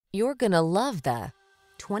You're gonna love the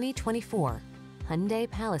 2024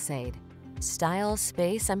 Hyundai Palisade. Style,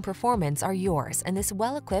 space, and performance are yours in this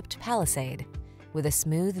well-equipped Palisade. With a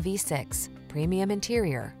smooth V6, premium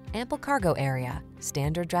interior, ample cargo area,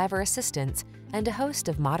 standard driver assistance, and a host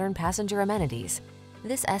of modern passenger amenities,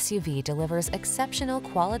 this SUV delivers exceptional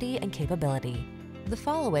quality and capability. The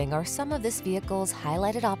following are some of this vehicle's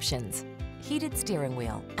highlighted options: heated steering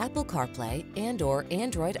wheel, Apple CarPlay and/or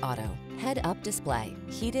Android Auto, head-up display,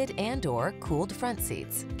 heated and/or cooled front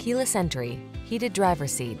seats, keyless entry, heated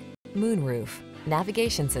driver's seat, moonroof,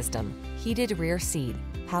 navigation system, heated rear seat,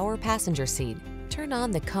 power passenger seat. Turn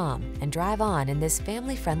on the calm and drive on in this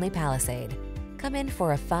family-friendly Palisade. Come in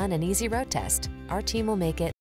for a fun and easy road test. Our team will make it